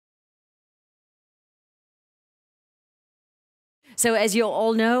So as you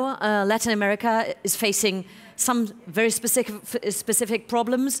all know, Latin America is facing some very specific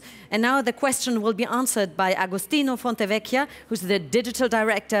problems. And now the question will be answered by Agustino Fontevecchia, who's the digital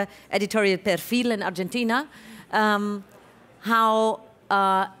director, Editorial Perfil in Argentina, how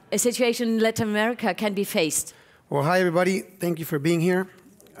a situation in Latin America can be faced. Well, hi, everybody. Thank you for being here.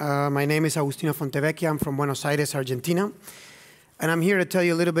 My name is Agustino Fontevecchia. I'm from Buenos Aires, Argentina. And I'm here to tell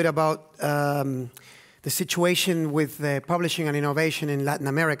you a little bit about the situation with publishing and innovation in Latin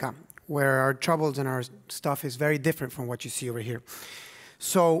America, where our troubles and our stuff is very different from what you see over here.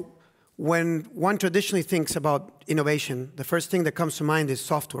 So when one traditionally thinks about innovation, the first thing that comes to mind is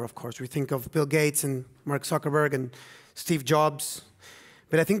software, of course. We think of Bill Gates and Mark Zuckerberg and Steve Jobs.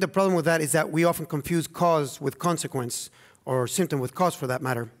 But I think the problem with that is that we often confuse cause with consequence, or symptom with cause for that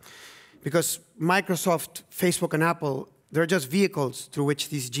matter. Because Microsoft, Facebook, and Apple, they're just vehicles through which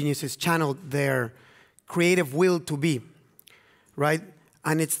these geniuses channeled their creative will to be, right?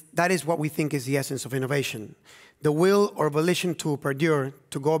 And that is what we think is the essence of innovation. The will or volition to perdure,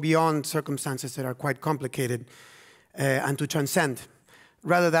 to go beyond circumstances that are quite complicated, and to transcend,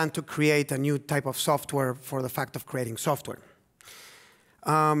 rather than to create a new type of software for the fact of creating software.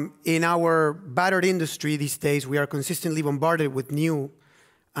 In our battered industry these days, we are consistently bombarded with new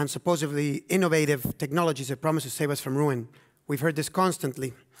and supposedly innovative technologies that promise to save us from ruin. We've heard this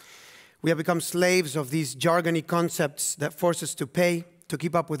constantly. We have become slaves of these jargony concepts that force us to pay to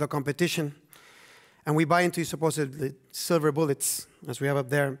keep up with the competition. And we buy into these supposedly silver bullets, as we have up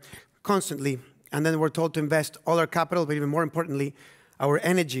there, constantly. And then we're told to invest all our capital, but even more importantly, our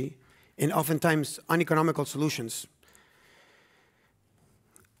energy in oftentimes uneconomical solutions.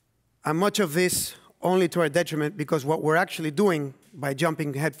 And much of this only to our detriment, because what we're actually doing by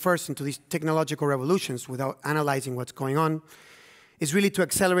jumping headfirst into these technological revolutions without analyzing what's going on is really to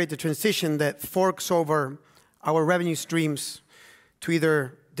accelerate the transition that forks over our revenue streams to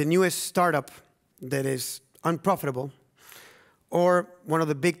either the newest startup that is unprofitable or one of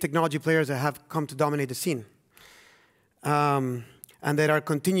the big technology players that have come to dominate the scene, and that are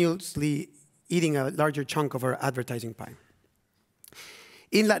continuously eating a larger chunk of our advertising pie.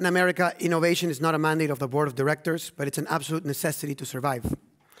 In Latin America, innovation is not a mandate of the board of directors, but it's an absolute necessity to survive.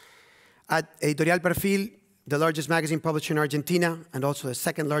 At Editorial Perfil, the largest magazine publisher in Argentina and also the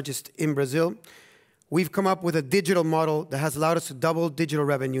second largest in Brazil, we've come up with a digital model that has allowed us to double digital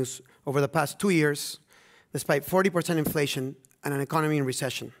revenues over the past 2 years, despite 40% inflation and an economy in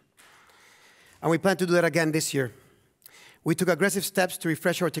recession. And we plan to do that again this year. We took aggressive steps to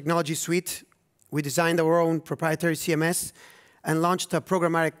refresh our technology suite. We designed our own proprietary CMS and launched a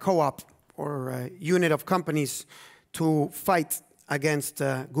programmatic co-op, or a unit of companies, to fight against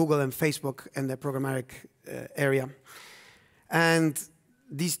Google and Facebook in the programmatic area. And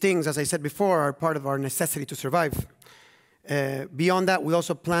these things, as I said before, are part of our necessity to survive. Beyond that, we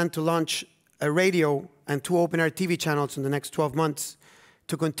also plan to launch a radio and 2 open-air TV channels in the next 12 months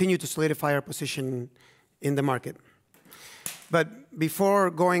to continue to solidify our position in the market. But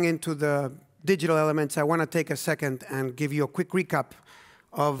before going into the digital elements, I want to take a second and give you a quick recap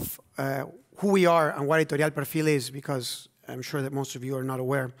of who we are and what Editorial Perfil is, because I'm sure that most of you are not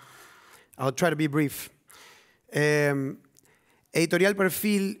aware. I'll try to be brief. Editorial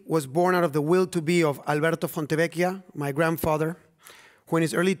Perfil was born out of the will to be of Alberto Fontevecchia, my grandfather, who in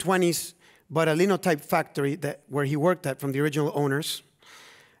his early 20s bought a linotype factory where he worked at from the original owners.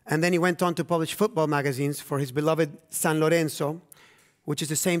 And then he went on to publish football magazines for his beloved San Lorenzo, which is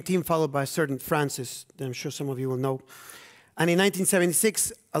the same team followed by a certain Francis, that I'm sure some of you will know. And in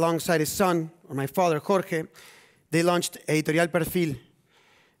 1976, alongside his son, or my father, Jorge, they launched Editorial Perfil,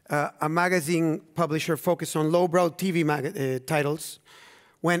 a magazine publisher focused on lowbrow TV titles,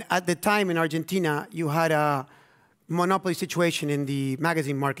 when at the time in Argentina, you had a monopoly situation in the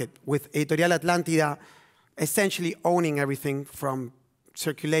magazine market, with Editorial Atlántida essentially owning everything from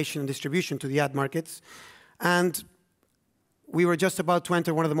circulation and distribution to the ad markets. And we were just about to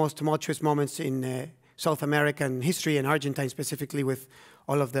enter one of the most tumultuous moments in South American history, and Argentina specifically, with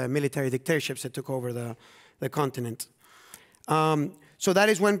all of the military dictatorships that took over the continent. So that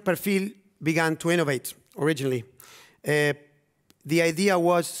is when Perfil began to innovate originally. The idea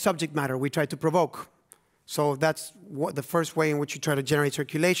was subject matter. We tried to provoke. So that's what the first way in which you try to generate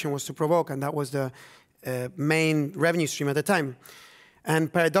circulation was to provoke, and that was the main revenue stream at the time.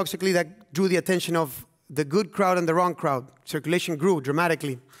 And paradoxically, that drew the attention of the good crowd and the wrong crowd. Circulation grew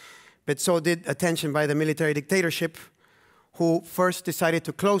dramatically, but so did attention by the military dictatorship, who first decided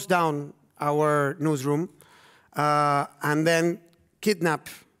to close down our newsroom and then kidnap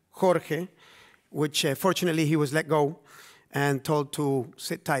Jorge, which fortunately he was let go and told to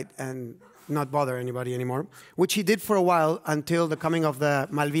sit tight and not bother anybody anymore, which he did for a while until the coming of the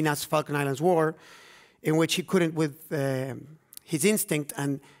Malvinas Falkland Islands War, in which he couldn't with his instinct,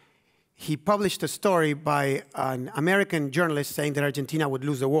 and he published a story by an American journalist saying that Argentina would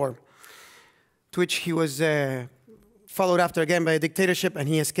lose the war, to which he was followed after again by a dictatorship, and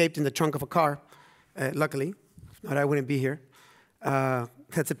he escaped in the trunk of a car, luckily. If not, I wouldn't be here.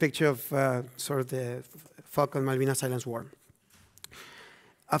 That's a picture of sort of the Falkland Malvinas Islands War.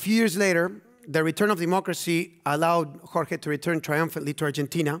 A few years later, the return of democracy allowed Jorge to return triumphantly to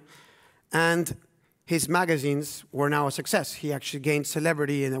Argentina, and his magazines were now a success. He actually gained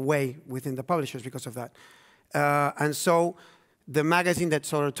celebrity in a way within the publishers because of that. And so the magazine that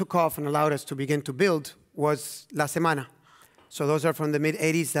sort of took off and allowed us to begin to build was La Semana. So those are from the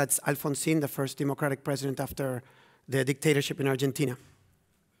mid-'80s. That's Alfonsín, the first democratic president after the dictatorship in Argentina.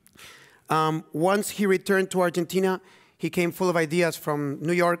 Once he returned to Argentina, he came full of ideas from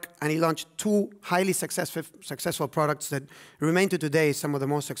New York, and he launched two highly successful products that remain to today some of the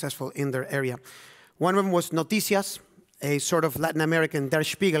most successful in their area. One of them was Noticias, a sort of Latin American Der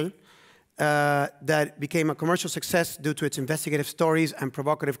Spiegel that became a commercial success due to its investigative stories and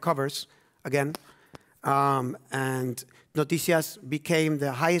provocative covers, again. And Noticias became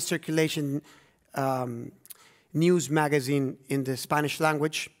the highest circulation news magazine in the Spanish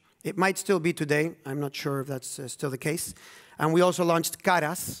language. It might still be today. I'm not sure if that's still the case. And we also launched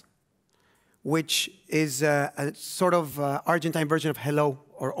Caras, which is a sort of Argentine version of Hello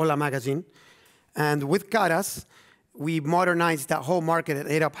or Hola magazine. And with Caras, we modernized that whole market. It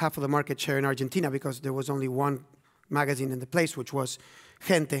ate up half of the market share in Argentina because there was only one magazine in the place, which was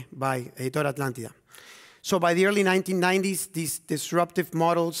Gente by Editorial Atlántida. So by the early 1990s, these disruptive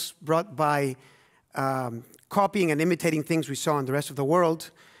models brought by copying and imitating things we saw in the rest of the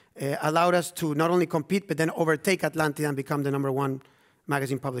world allowed us to not only compete, but then overtake Atlántida and become the #1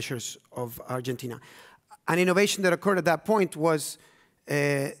 magazine publishers of Argentina. An innovation that occurred at that point was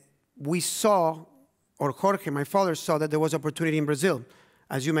we saw, or Jorge, my father, saw that there was opportunity in Brazil.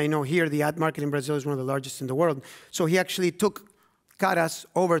 As you may know here, the ad market in Brazil is one of the largest in the world. So he actually took Caras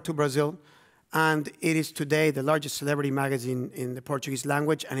over to Brazil, and it is today the largest celebrity magazine in the Portuguese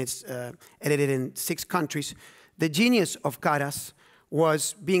language, and it's edited in 6 countries. The genius of Caras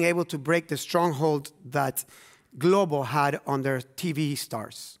was being able to break the stronghold that Globo had on their TV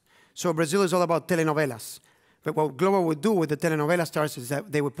stars. So Brazil is all about telenovelas. But what Globo would do with the telenovela stars is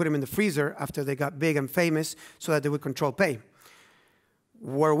that they would put them in the freezer after they got big and famous so that they would control pay.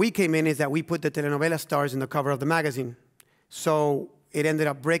 Where we came in is that we put the telenovela stars in the cover of the magazine. So it ended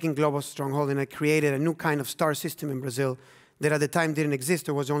up breaking Globo's stronghold, and it created a new kind of star system in Brazil that at the time didn't exist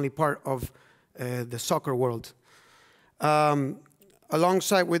or was only part of the soccer world.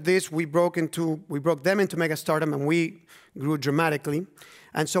 Alongside with this, we broke them into mega stardom, and we grew dramatically.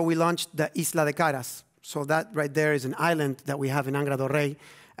 And so we launched the Isla de Caras. So that right there is an island that we have in Angra do Rei,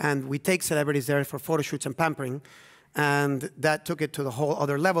 and we take celebrities there for photo shoots and pampering. And that took it to the whole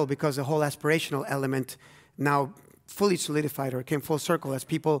other level because the whole aspirational element now fully solidified or came full circle as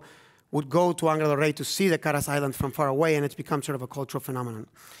people would go to Angra do Rei to see the Caras Island from far away, and it's become sort of a cultural phenomenon.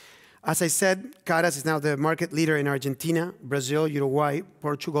 As I said, Caras is now the market leader in Argentina, Brazil, Uruguay,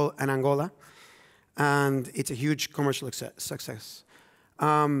 Portugal, and Angola. And it's a huge commercial success.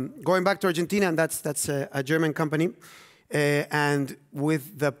 Going back to Argentina, and that's a German company. And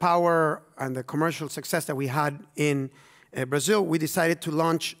with the power and the commercial success that we had in Brazil, we decided to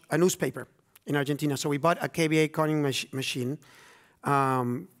launch a newspaper in Argentina. So we bought a KBA counting machine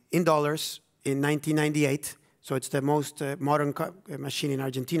in dollars in 1998. So it's the most modern machine in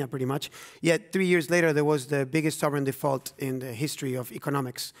Argentina, pretty much. Yet 3 years later, there was the biggest sovereign default in the history of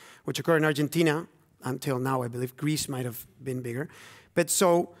economics, which occurred in Argentina until now. I believe Greece might have been bigger. But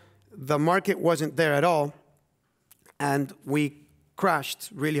so the market wasn't there at all, and we crashed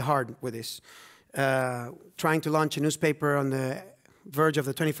really hard with this. Trying to launch a newspaper on the verge of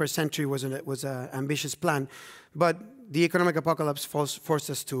the 21st century was an ambitious plan, but the economic apocalypse forced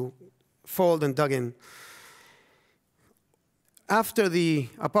us to fold and dug in. After the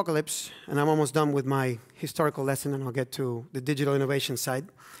apocalypse, and I'm almost done with my historical lesson, and I'll get to the digital innovation side,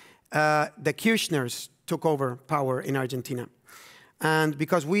 the Kirchners took over power in Argentina. And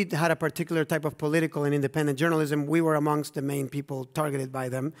because we had a particular type of political and independent journalism, we were amongst the main people targeted by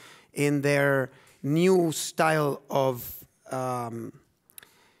them in their new style of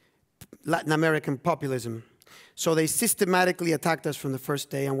Latin American populism. So they systematically attacked us from the first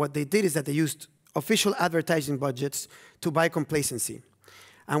day, and what they did is that they used official advertising budgets to buy complacency.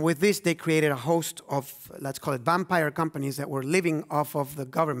 And with this, they created a host of, let's call it vampire companies that were living off of the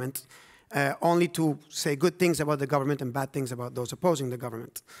government, only to say good things about the government and bad things about those opposing the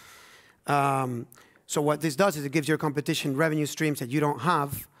government. So what this does is it gives your competition revenue streams that you don't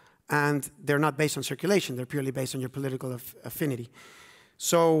have, and they're not based on circulation. They're purely based on your political affinity.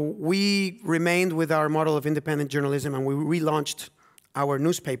 So we remained with our model of independent journalism, and we relaunched our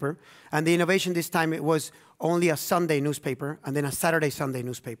newspaper. And the innovation this time, it was only a Sunday newspaper and then a Saturday-Sunday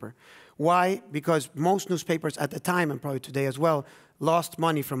newspaper. Why? Because most newspapers at the time, and probably today as well, lost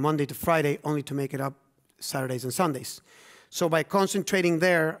money from Monday to Friday only to make it up Saturdays and Sundays. So by concentrating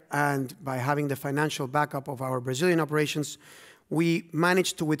there and by having the financial backup of our Brazilian operations, we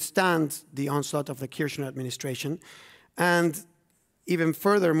managed to withstand the onslaught of the Kirchner administration. And even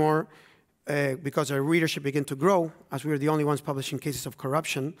furthermore, because our readership began to grow, as we were the only ones publishing cases of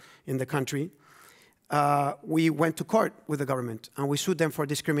corruption in the country, we went to court with the government, and we sued them for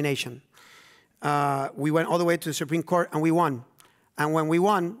discrimination. We went all the way to the Supreme Court, and we won. And when we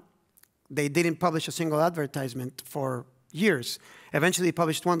won, they didn't publish a single advertisement for years. Eventually, they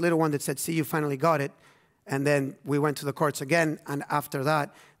published one little one that said, "See, you finally got it." And then we went to the courts again, and after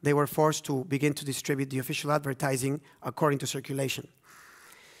that, they were forced to begin to distribute the official advertising according to circulation.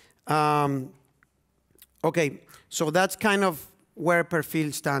 Okay, so that's kind of where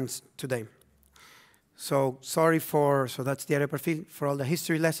Perfil stands today. So sorry for, so that's the Editorial Perfil for all the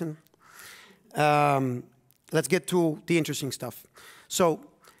history lesson. Let's get to the interesting stuff. So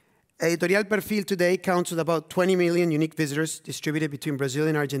Editorial Perfil today counts with about 20 million unique visitors distributed between Brazil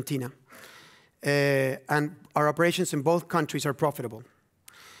and Argentina. And our operations in both countries are profitable.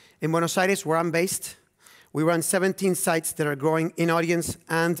 In Buenos Aires, where I'm based, we run 17 sites that are growing in audience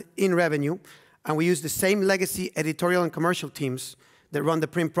and in revenue, and we use the same legacy editorial and commercial teams that run the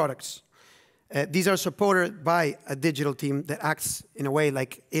print products. These are supported by a digital team that acts in a way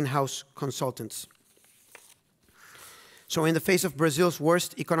like in-house consultants. So in the face of Brazil's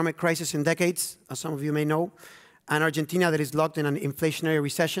worst economic crisis in decades, as some of you may know, and Argentina that is locked in an inflationary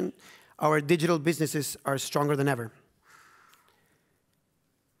recession, our digital businesses are stronger than ever.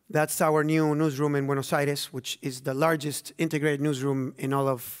 That's our new newsroom in Buenos Aires, which is the largest integrated newsroom in all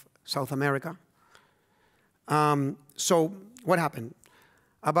of South America. So what happened?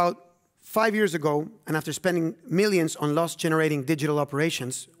 About 5 years ago, and after spending millions on loss-generating digital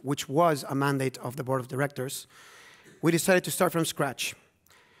operations, which was a mandate of the board of directors, we decided to start from scratch.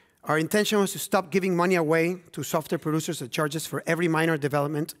 Our intention was to stop giving money away to software producers that charge us for every minor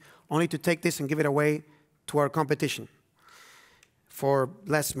development, only to take this and give it away to our competition for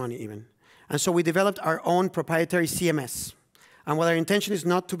less money even. And so we developed our own proprietary CMS. And while our intention is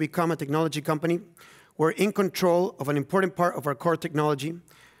not to become a technology company, we're in control of an important part of our core technology,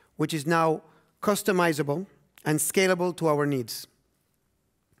 which is now customizable and scalable to our needs.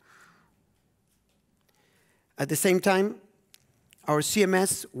 At the same time, our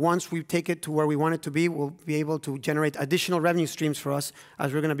CMS, once we take it to where we want it to be, will be able to generate additional revenue streams for us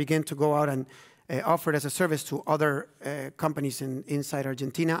as we're going to begin to go out and offer it as a service to other companies inside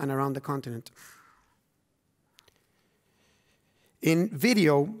Argentina and around the continent. In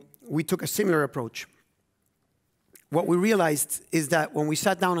video, we took a similar approach. What we realized is that when we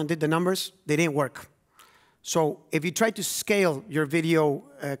sat down and did the numbers, they didn't work. So if you try to scale your video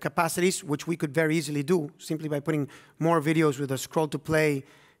capacities, which we could very easily do simply by putting more videos with a scroll-to-play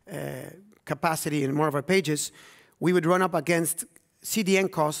capacity in more of our pages, we would run up against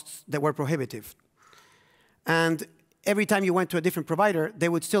CDN costs that were prohibitive. And every time you went to a different provider, they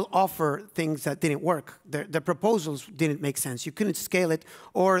would still offer things that didn't work. The proposals didn't make sense. You couldn't scale it,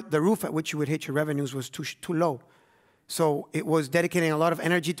 or the roof at which you would hit your revenues was too low. So it was dedicating a lot of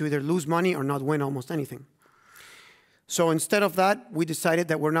energy to either lose money or not win almost anything. So instead of that, we decided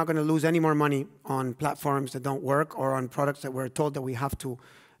that we're not going to lose any more money on platforms that don't work or on products that we're told that we have to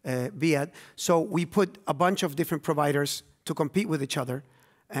be at. So we put a bunch of different providers to compete with each other,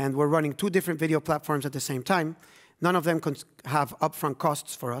 and we're running 2 different video platforms at the same time. None of them have upfront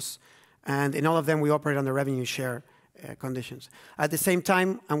costs for us, and in all of them we operate on the revenue share conditions. At the same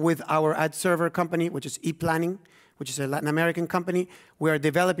time, and with our ad server company, which is ePlanning, which is a Latin American company, we are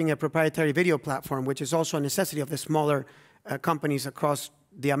developing a proprietary video platform, which is also a necessity of the smaller companies across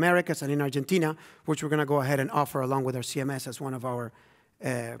the Americas and in Argentina, which we're going to go ahead and offer along with our CMS as one of our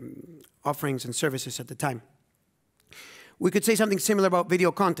offerings and services at the time. We could say something similar about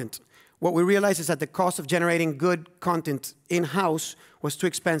video content. What we realized is that the cost of generating good content in-house was too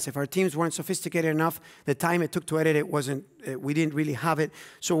expensive. Our teams weren't sophisticated enough. The time it took to edit it wasn't, we didn't really have it.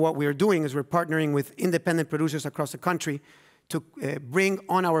 So what we're doing is we're partnering with independent producers across the country to bring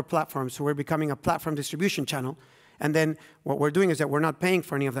on our platform. So we're becoming a platform distribution channel. And then what we're doing is that we're not paying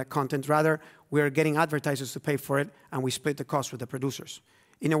for any of that content. Rather, we're getting advertisers to pay for it, and we split the cost with the producers.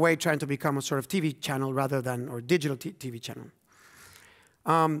 In a way, trying to become a sort of TV channel rather than, or digital TV channel.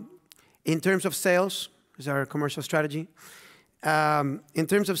 In terms of sales, is our commercial strategy. In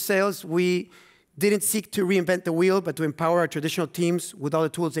terms of sales, we didn't seek to reinvent the wheel, but to empower our traditional teams with all the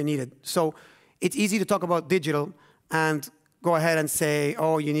tools they needed. So it's easy to talk about digital and go ahead and say,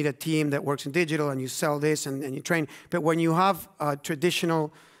 oh, you need a team that works in digital and you sell this and you train. But when you have a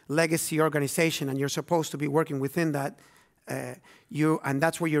traditional legacy organization and you're supposed to be working within that, and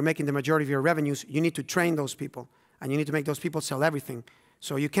that's where you're making the majority of your revenues, you need to train those people and you need to make those people sell everything.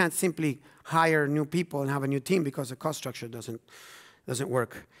 So you can't simply hire new people and have a new team because the cost structure doesn't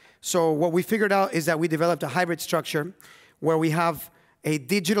work. So what we figured out is that we developed a hybrid structure where we have a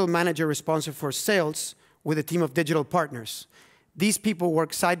digital manager responsible for sales with a team of digital partners. These people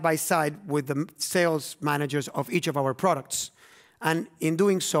work side by side with the sales managers of each of our products. And in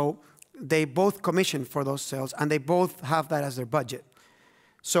doing so, they both commission for those sales and they both have that as their budget.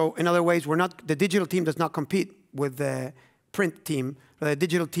 So in other ways, the digital team does not compete with the print team, but the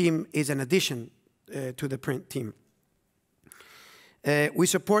digital team is an addition to the print team. We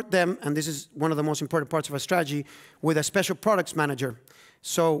support them, and this is one of the most important parts of our strategy, with a special products manager.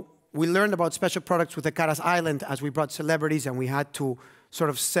 So we learned about special products with the Caras Island as we brought celebrities and we had to sort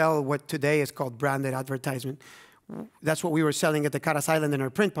of sell what today is called branded advertisement. That's what we were selling at the Caras Island in our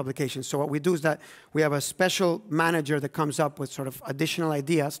print publications. So what we do is that we have a special manager that comes up with sort of additional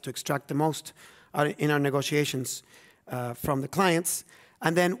ideas to extract the most in our negotiations from the clients.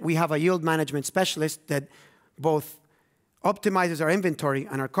 And then we have a yield management specialist that both optimizes our inventory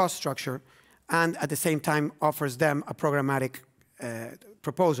and our cost structure and at the same time offers them a programmatic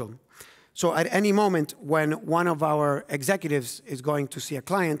proposal. So at any moment when one of our executives is going to see a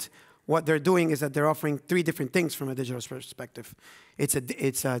client, what they're doing is that they're offering 3 different things from a digital perspective. It's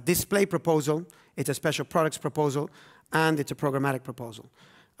a display proposal, it's a special products proposal, and it's a programmatic proposal.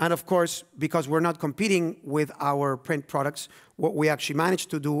 And of course, because we're not competing with our print products, what we actually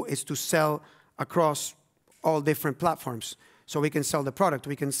managed to do is to sell across all different platforms. So we can sell the product,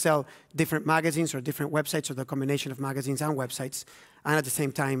 we can sell different magazines or different websites or the combination of magazines and websites. And at the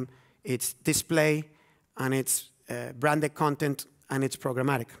same time, it's display and it's branded content and it's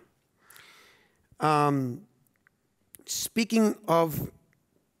programmatic. Speaking of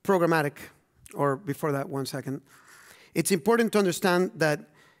programmatic, or before that, 1 second, it's important to understand that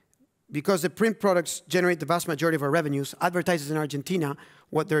because the print products generate the vast majority of our revenues, advertisers in Argentina,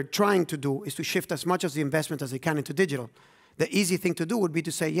 what they're trying to do is to shift as much of the investment as they can into digital. The easy thing to do would be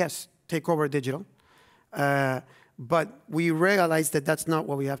to say, yes, take over digital. But we realize that that's not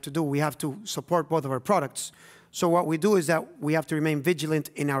what we have to do. We have to support both of our products. So what we do is that we have to remain vigilant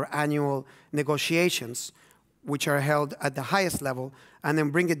in our annual negotiations, which are held at the highest level, and then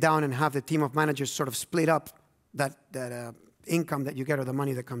bring it down and have the team of managers sort of split up that income that you get or the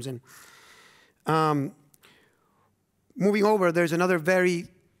money that comes in. Moving over, there's another very,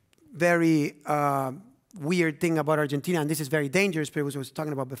 very weird thing about Argentina, and this is very dangerous, but it was what I was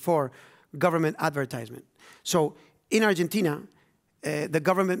talking about before, government advertisement. So in Argentina, the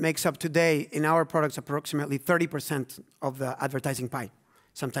government makes up today, in our products, approximately 30% of the advertising pie,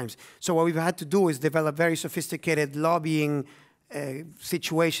 sometimes. So what we've had to do is develop very sophisticated lobbying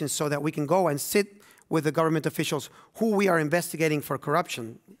situations so that we can go and sit with the government officials who we are investigating for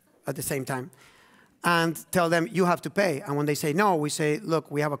corruption at the same time and tell them, you have to pay. And when they say no, we say,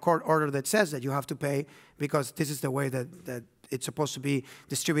 look, we have a court order that says that you have to pay because this is the way that it's supposed to be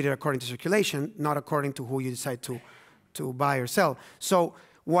distributed according to circulation, not according to who you decide to buy or sell. So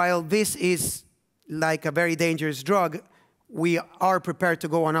while this is like a very dangerous drug, we are prepared to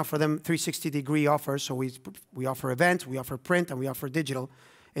go and offer them 360-degree offers. So we offer events, we offer print, and we offer digital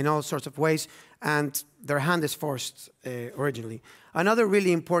in all sorts of ways, and their hand is forced originally. Another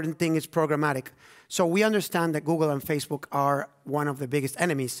really important thing is programmatic. So we understand that Google and Facebook are one of the biggest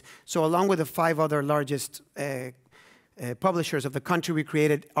enemies. So along with the 5 other largest publishers of the country, we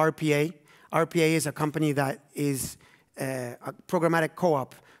created RPA. RPA is a company that is a programmatic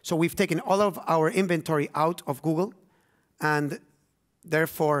co-op. So we've taken all of our inventory out of Google, and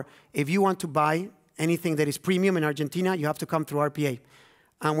therefore, if you want to buy anything that is premium in Argentina, you have to come through RPA.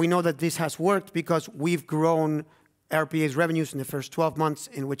 And we know that this has worked because we've grown RPA's revenues in the first 12 months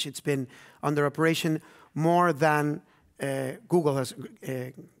in which it's been under operation more than Google has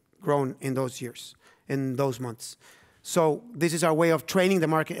grown in those years, in those months. So this is our way of training the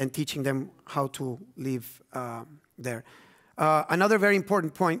market and teaching them how to live there. Another very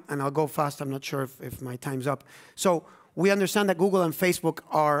important point, and I'll go fast, I'm not sure if my time's up. So we understand that Google and Facebook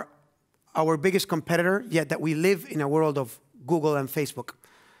are our biggest competitor, yet that we live in a world of Google and Facebook.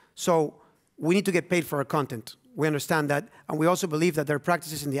 So we need to get paid for our content. We understand that, and we also believe that their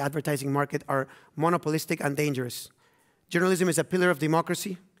practices in the advertising market are monopolistic and dangerous. Journalism is a pillar of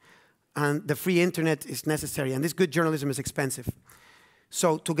democracy, and the free internet is necessary, and this good journalism is expensive.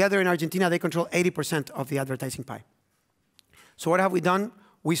 So together in Argentina, they control 80% of the advertising pie. So what have we done?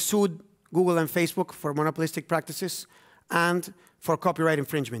 We sued Google and Facebook for monopolistic practices and for copyright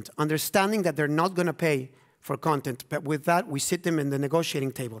infringement, understanding that they're not going to pay for content, but with that, we sit them in the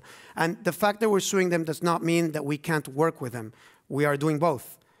negotiating table. And the fact that we're suing them does not mean that we can't work with them. We are doing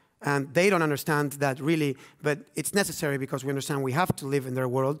both. And they don't understand that really, but it's necessary because we understand we have to live in their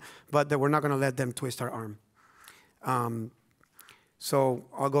world, but that we're not going to let them twist our arm. So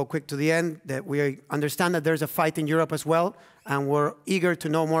I'll go quick to the end, that we understand that there's a fight in Europe as well, and we're eager to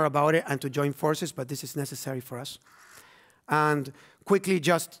know more about it and to join forces, but this is necessary for us. And quickly,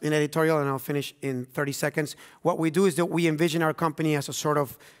 just in editorial, and I'll finish in 30 seconds, what we do is that we envision our company as a sort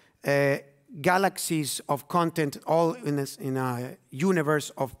of galaxies of content, all in a universe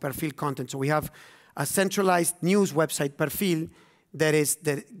of Perfil content. So we have a centralized news website, Perfil,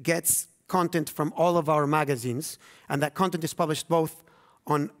 that gets content from all of our magazines, and that content is published both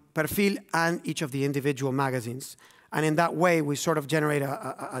on Perfil and each of the individual magazines. And in that way, we sort of generate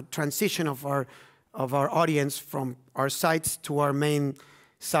a transition of our audience from our sites to our main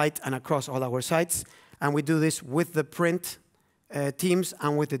site and across all our sites. And we do this with the print teams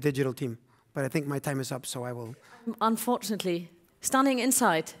and with the digital team. But I think my time is up, so I will. Unfortunately, stunning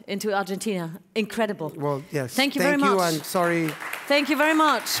insight into Argentina. Incredible. Well, yes. Thank you very much. Thank you, and sorry. Thank you very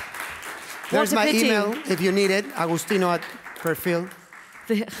much. There's my email if you need it, Agustino@Perfil.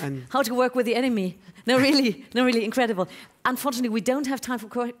 How to work with the enemy. No, really incredible. Unfortunately, we don't have time for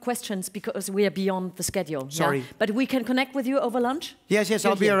questions because we are beyond the schedule. Sorry. Yeah? But we can connect with you over lunch? Yes,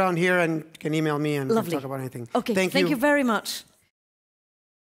 I'll be around here and can email me and talk about anything. Okay, thank you very much.